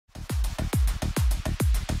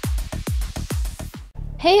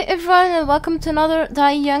Hey everyone and welcome to another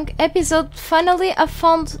Die Young episode. Finally I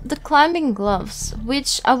found the climbing gloves,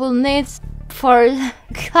 which I will need for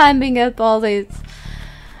climbing up all this.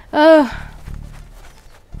 Oh.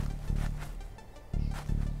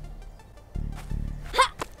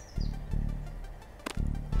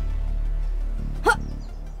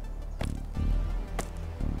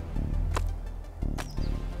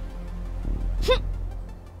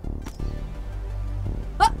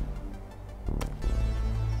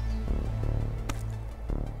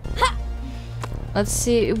 Let's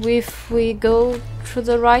see if we go through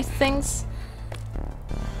the right things.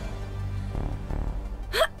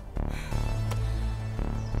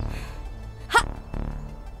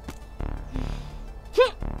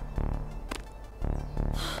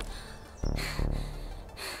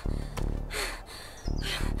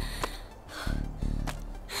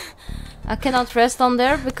 I cannot rest on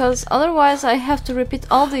there because otherwise I have to repeat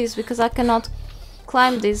all these because I cannot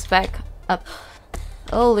climb this back up.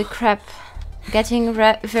 Holy crap. Getting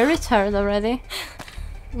very tired already,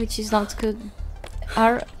 which is not good.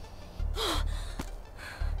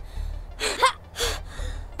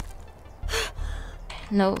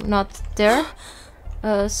 No, not there.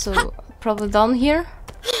 So probably down here.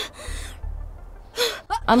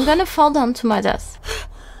 I'm gonna fall down to my death.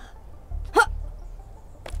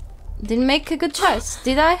 Didn't make a good choice,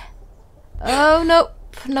 did I? Oh nope,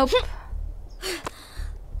 nope.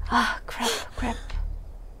 Ah, crap, crap.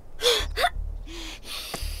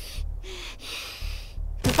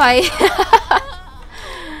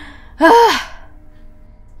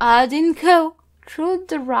 I didn't go through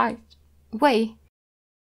the right way.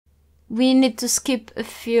 We need to skip a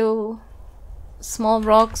few small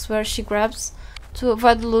rocks where she grabs to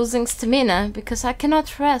avoid losing stamina because I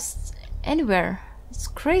cannot rest anywhere. It's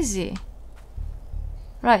crazy.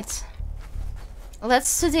 Right. Let's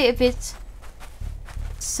study a bit.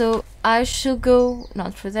 So I should go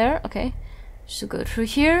not through there, okay. Should go through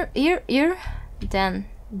here, here, then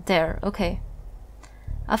there, okay.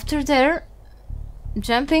 After there,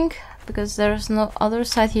 jumping, because there's no other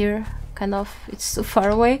side here, kind of, it's too far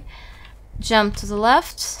away. Jump to the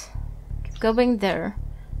left, keep going there.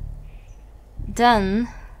 Then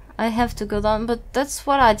I have to go down, but that's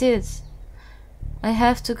what I did. I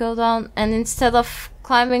have to go down, and instead of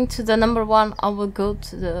climbing to the number 1, I will go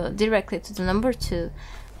to the directly to the number 2,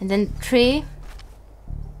 and then 3.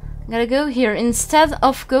 Gotta go here instead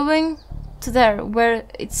of going to there where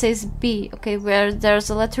it says B, okay, where there's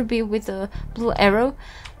a letter B with a blue arrow.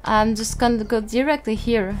 I'm just gonna go directly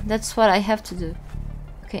here. That's what I have to do.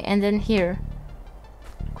 Okay, and then here.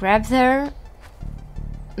 Grab there.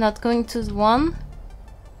 Not going to the 1,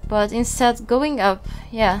 but instead going up.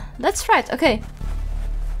 Yeah, that's right, okay.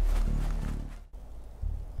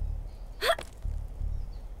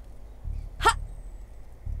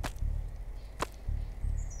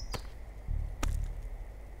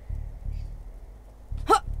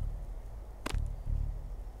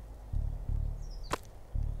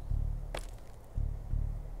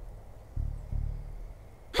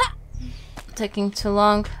 Taking too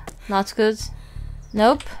long, not good.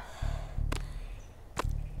 Nope.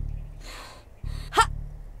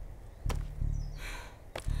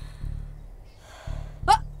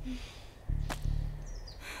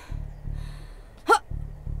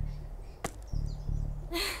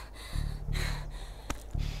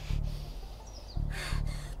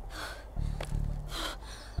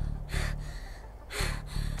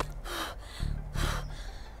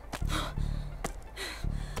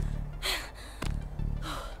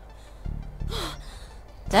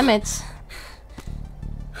 Damn it.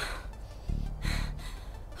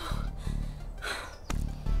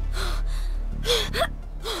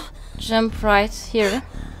 Jump right here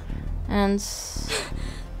and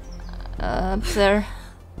up there.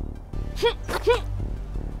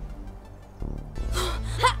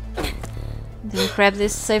 Didn't grab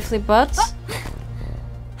this safely, but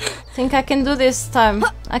think I can do this time.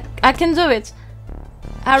 I can do it.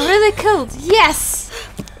 I really could. Yes!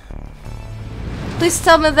 Please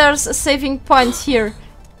tell me there's a saving point here.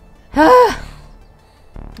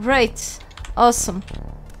 Great. Awesome.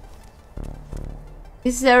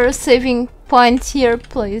 Is there a saving point here,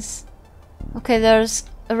 please? Okay, there's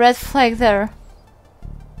a red flag there.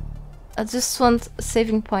 I just want a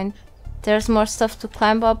saving point. There's more stuff to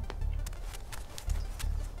climb up.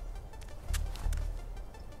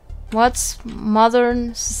 What's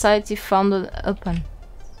modern society founded upon?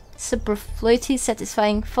 Superfluity,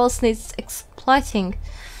 satisfying false needs, exploiting.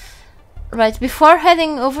 Right, before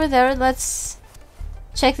heading over there, let's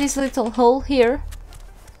check this little hole here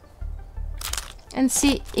and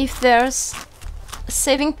see if there's a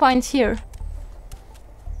saving point here.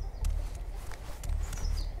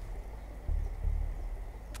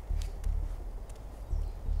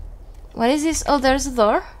 What is this? Oh, there's a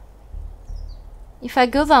door. If I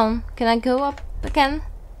go down, can I go up again?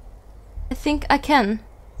 I think I can.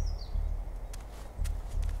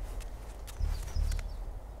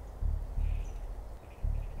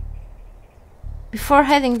 Before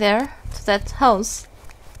heading there, to that house.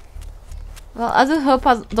 Well, I do hope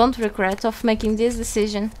I don't regret of making this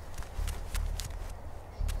decision.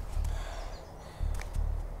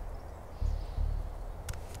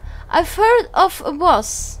 I've heard of a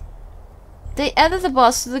boss. They added a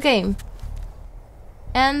boss to the game.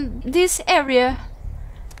 And this area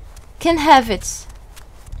can have it.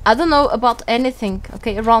 I don't know about anything,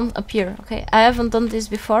 okay, around up here, okay? I haven't done this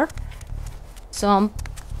before. So I'm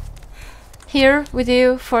here with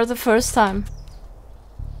you for the first time.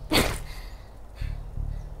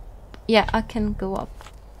 Yeah, I can go up.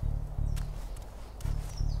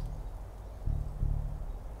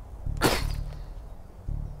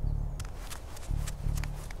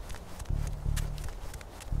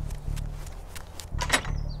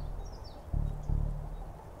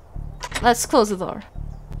 Let's close the door.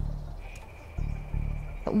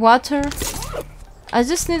 Water. I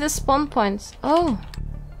just need a spawn point. Oh.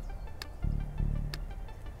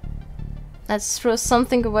 Let's throw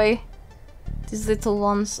something away. These little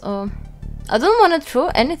ones. I don't want to throw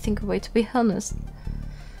anything away, to be honest.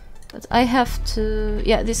 But I have to...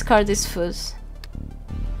 yeah, discard this food.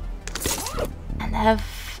 And have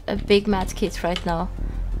a big med kit right now.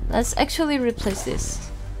 Let's actually replace this.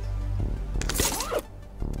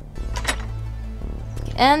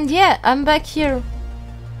 And yeah, I'm back here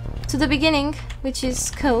to the beginning, which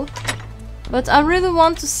is cool. But I really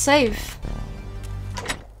want to save.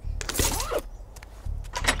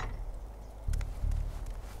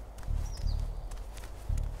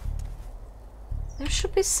 There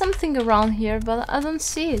should be something around here, but I don't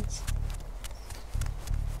see it.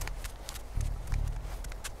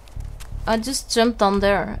 I just jumped down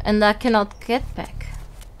there and I cannot get back.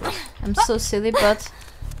 I'm so silly, but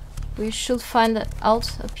we should find it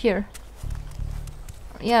out up here.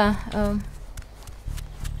 Yeah,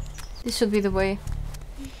 this should be the way.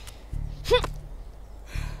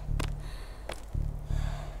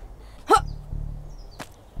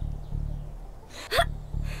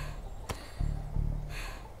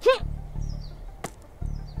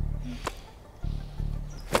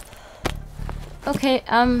 Okay,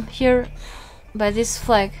 I'm here by this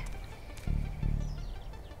flag.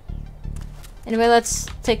 Anyway, let's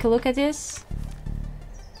take a look at this.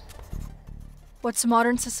 What's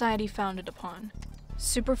modern society founded upon?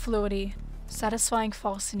 Superfluity, satisfying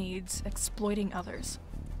false needs, exploiting others.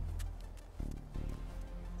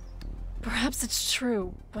 Perhaps it's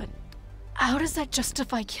true, but how does that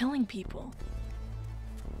justify killing people?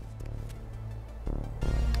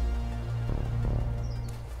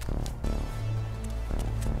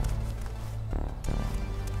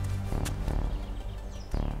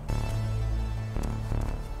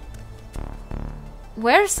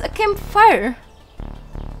 Where's a campfire?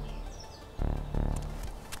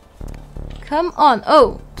 Come on.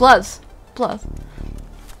 Oh, blood. Blood.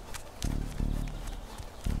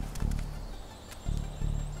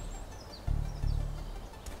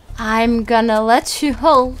 I'm gonna let you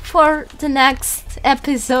hold for the next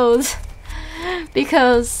episode.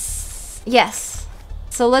 Because, yes.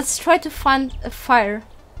 So let's try to find a fire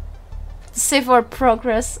to save our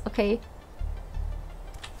progress, okay?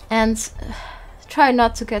 And try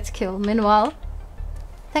not to get killed. Meanwhile,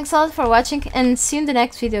 thanks a lot for watching and see you in the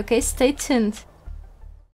next video, okay? Stay tuned.